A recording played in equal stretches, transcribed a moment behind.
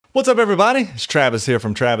What's up everybody? It's Travis here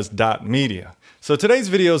from Travis.media. So today's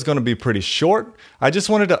video is going to be pretty short. I just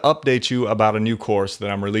wanted to update you about a new course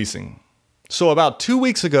that I'm releasing. So about 2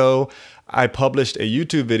 weeks ago, I published a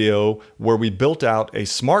YouTube video where we built out a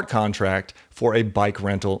smart contract for a bike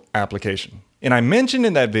rental application. And I mentioned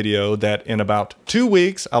in that video that in about 2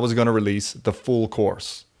 weeks, I was going to release the full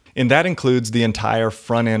course. And that includes the entire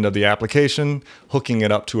front end of the application, hooking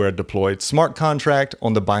it up to a deployed smart contract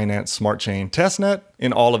on the Binance Smart Chain testnet,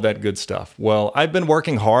 and all of that good stuff. Well, I've been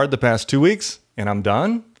working hard the past 2 weeks, and I'm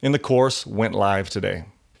done, and the course went live today.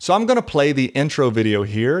 So I'm gonna play the intro video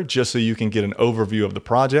here just so you can get an overview of the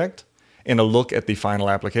project and a look at the final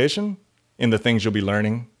application and the things you'll be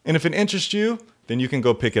learning. And if it interests you, then you can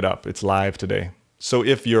go pick it up. It's live today. So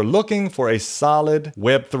if you're looking for a solid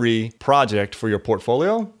Web3 project for your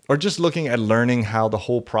portfolio, or just looking at learning how the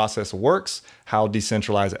whole process works, how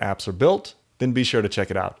decentralized apps are built, then be sure to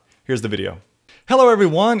check it out. Here's the video. Hello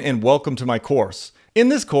everyone, and welcome to my course. In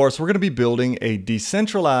this course, we're gonna be building a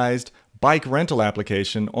decentralized bike rental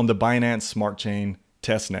application on the Binance Smart Chain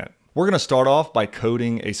testnet. We're gonna start off by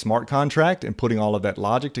coding a smart contract and putting all of that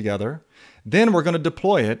logic together. Then we're gonna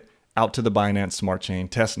deploy it out to the Binance Smart Chain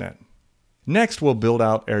testnet. Next, we'll build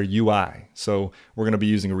out our UI. So we're going to be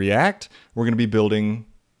using React. We're going to be building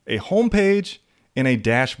a home page and a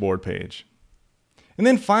dashboard page. And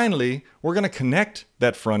then finally, we're going to connect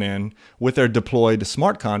that front end with our deployed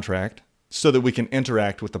smart contract so that we can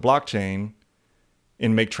interact with the blockchain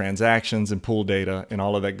and make transactions and pull data and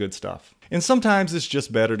all of that good stuff. And sometimes it's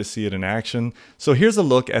just better to see it in action. So here's a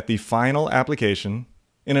look at the final application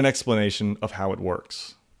and an explanation of how it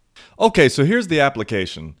works. Okay, so here's the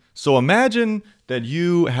application. So imagine that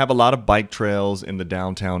you have a lot of bike trails in the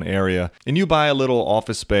downtown area and you buy a little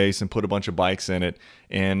office space and put a bunch of bikes in it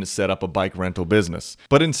and set up a bike rental business.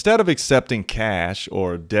 But instead of accepting cash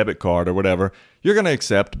or debit card or whatever, you're going to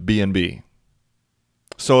accept B&B.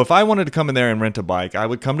 So if I wanted to come in there and rent a bike, I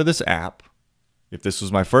would come to this app. If this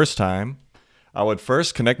was my first time, I would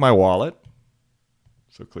first connect my wallet.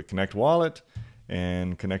 So click Connect Wallet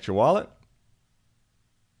and connect your wallet.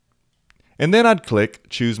 And then I'd click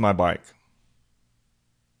Choose My Bike.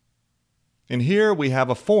 And here we have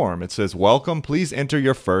a form. It says, welcome, please enter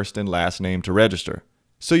your first and last name to register.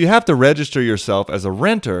 So you have to register yourself as a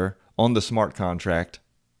renter on the smart contract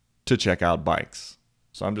to check out bikes.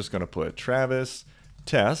 So I'm just going to put Travis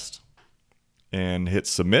Test and hit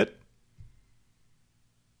Submit.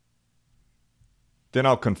 Then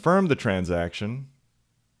I'll confirm the transaction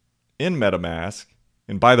in MetaMask.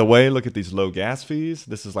 And by the way, look at these low gas fees.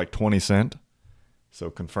 This is like 20 cents. So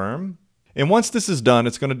confirm. And once this is done,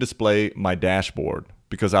 it's going to display my dashboard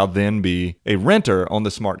because I'll then be a renter on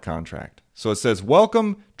the smart contract. So it says,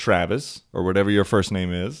 welcome, Travis, or whatever your first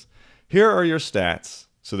name is. Here are your stats.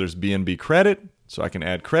 So there's B&B credit. So I can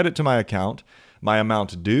add credit to my account, my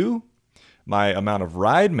amount due, my amount of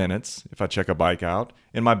ride minutes, if I check a bike out,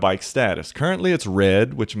 and my bike status. Currently it's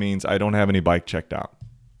red, which means I don't have any bike checked out.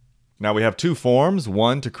 Now we have two forms,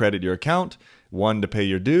 one to credit your account, one to pay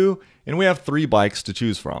your due, and we have 3 bikes to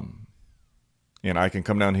choose from. And I can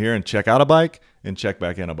come down here and check out a bike and check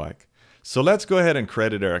back in a bike. So let's go ahead and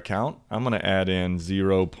credit our account. I'm going to add in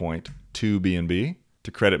 0.2 B&B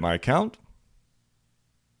to credit my account.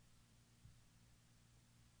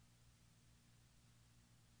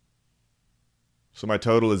 So my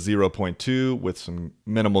total is 0.2 with some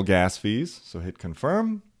minimal gas fees. So hit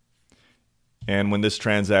confirm. And when this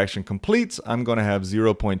transaction completes, I'm going to have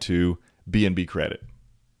 0.2 B&B credit.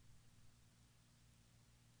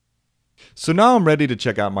 So now I'm ready to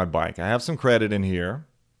check out my bike. I have some credit in here.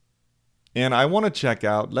 And I want to check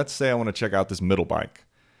out, let's say I want to check out this middle bike.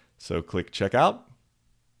 So click Checkout.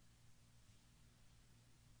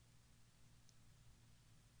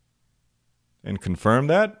 And confirm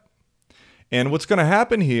that. And what's going to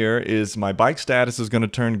happen here is my bike status is going to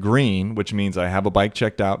turn green, which means I have a bike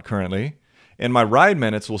checked out currently. And my ride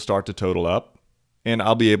minutes will start to total up, and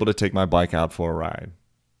I'll be able to take my bike out for a ride.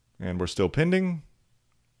 And we're still pending.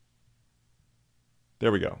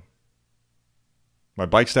 There we go. My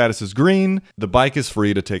bike status is green. The bike is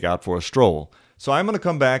free to take out for a stroll. So I'm going to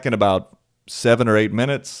come back in about 7 or 8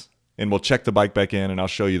 minutes, and we'll check the bike back in, and I'll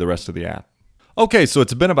show you the rest of the app. Okay, so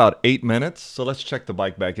it's been about 8 minutes, so let's check the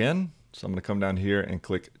bike back in. So I'm going to come down here and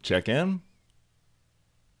click Check In.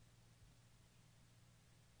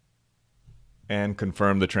 And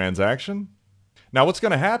confirm the transaction. Now what's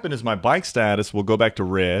going to happen is my bike status will go back to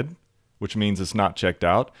red, which means it's not checked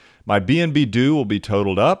out. My B&B due will be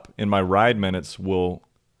totaled up, and my ride minutes will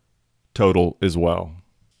total as well.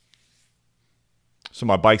 So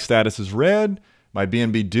my bike status is red. My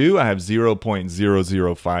BNB due, I have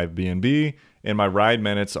 0.005 BNB, and my ride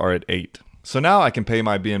minutes are at 8. So now I can pay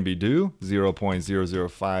my BNB due,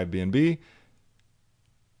 0.005 BNB,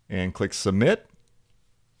 and click submit.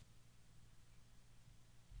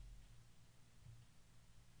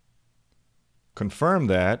 Confirm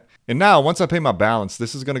that. And now once I pay my balance,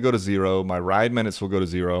 this is going to go to 0. My ride minutes will go to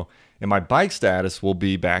 0, and my bike status will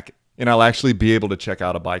be back, and I'll actually be able to check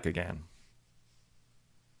out a bike again.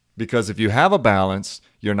 Because if you have a balance,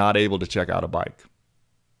 you're not able to check out a bike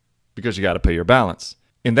because you got to pay your balance.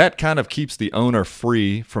 And that kind of keeps the owner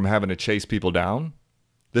free from having to chase people down.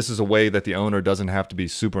 This is a way that the owner doesn't have to be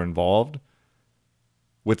super involved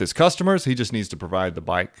with his customers. He just needs to provide the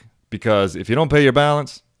bike, because if you don't pay your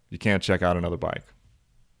balance, you can't check out another bike.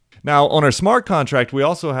 Now, on our smart contract, we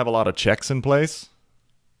also have a lot of checks in place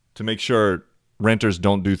to make sure renters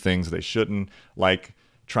don't do things they shouldn't, like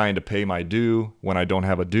trying to pay my due when I don't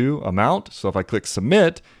have a due amount. So if I click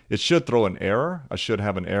submit, it should throw an error. I should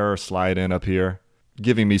have an error slide in up here,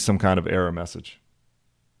 giving me some kind of error message.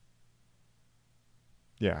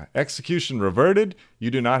 Yeah, execution reverted.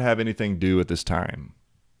 You do not have anything due at this time.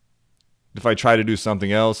 If I try to do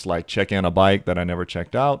something else, like check in a bike that I never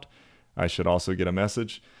checked out, I should also get a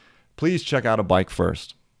message. Please check out a bike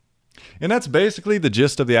first. And that's basically the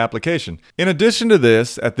gist of the application. In addition to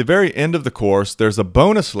this, at the very end of the course, there's a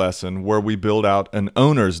bonus lesson where we build out an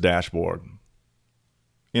owner's dashboard.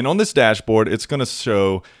 And on this dashboard, it's going to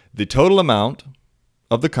show the total amount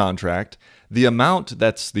of the contract, the amount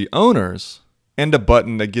that's the owner's, and a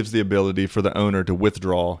button that gives the ability for the owner to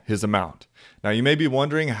withdraw his amount. Now, you may be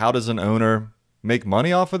wondering, how does an owner make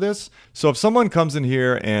money off of this? So if someone comes in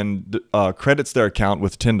here and credits their account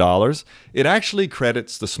with $10, it actually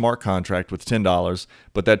credits the smart contract with $10,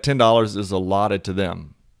 but that $10 is allotted to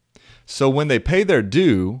them. So when they pay their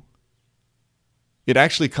due, it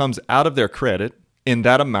actually comes out of their credit, and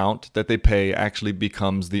that amount that they pay actually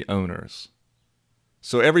becomes the owner's.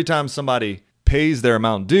 So every time somebody pays their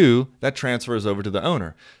amount due, that transfers over to the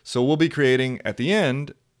owner. So we'll be creating at the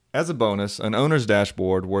end, as a bonus, an owner's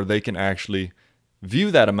dashboard where they can actually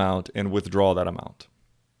view that amount and withdraw that amount.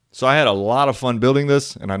 So I had a lot of fun building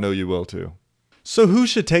this, and I know you will too. So who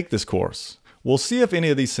should take this course? We'll see if any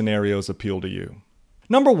of these scenarios appeal to you.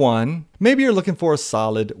 Number one, maybe you're looking for a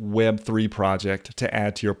solid Web3 project to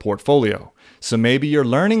add to your portfolio. So maybe you're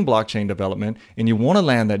learning blockchain development and you want to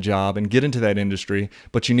land that job and get into that industry,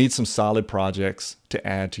 but you need some solid projects to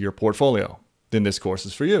add to your portfolio. Then this course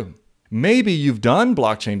is for you. Maybe you've done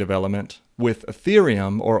blockchain development with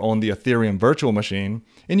Ethereum or on the Ethereum virtual machine,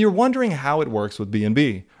 and you're wondering how it works with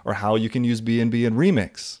BNB, or how you can use BNB in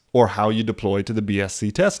Remix, or how you deploy to the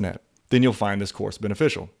BSC testnet. Then you'll find this course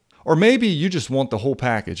beneficial. Or maybe you just want the whole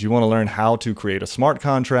package. You want to learn how to create a smart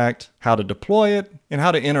contract, how to deploy it, and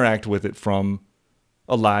how to interact with it from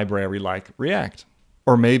a library like React.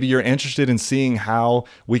 Or maybe you're interested in seeing how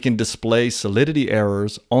we can display Solidity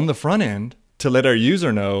errors on the front end to let our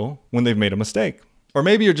user know when they've made a mistake. Or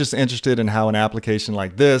maybe you're just interested in how an application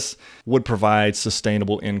like this would provide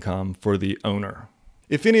sustainable income for the owner.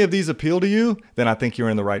 If any of these appeal to you, then I think you're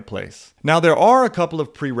in the right place. Now, there are a couple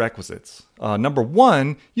of prerequisites. Number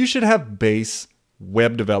one, you should have base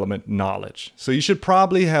web development knowledge. So you should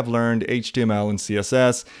probably have learned HTML and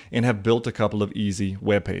CSS and have built a couple of easy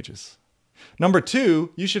web pages. Number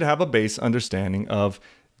two, you should have a base understanding of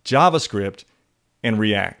JavaScript and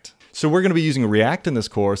React. So we're going to be using React in this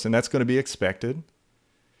course, and that's going to be expected.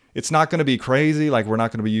 It's not going to be crazy, like we're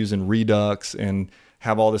not going to be using Redux and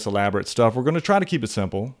have all this elaborate stuff. We're going to try to keep it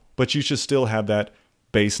simple, but you should still have that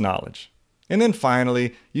base knowledge. And then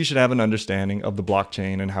finally, you should have an understanding of the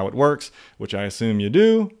blockchain and how it works, which I assume you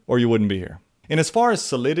do, or you wouldn't be here. And as far as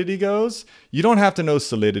Solidity goes, you don't have to know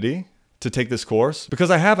Solidity to take this course,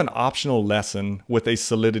 because I have an optional lesson with a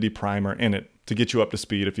Solidity primer in it to get you up to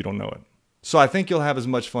speed if you don't know it. So I think you'll have as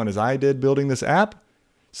much fun as I did building this app.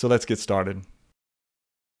 So let's get started.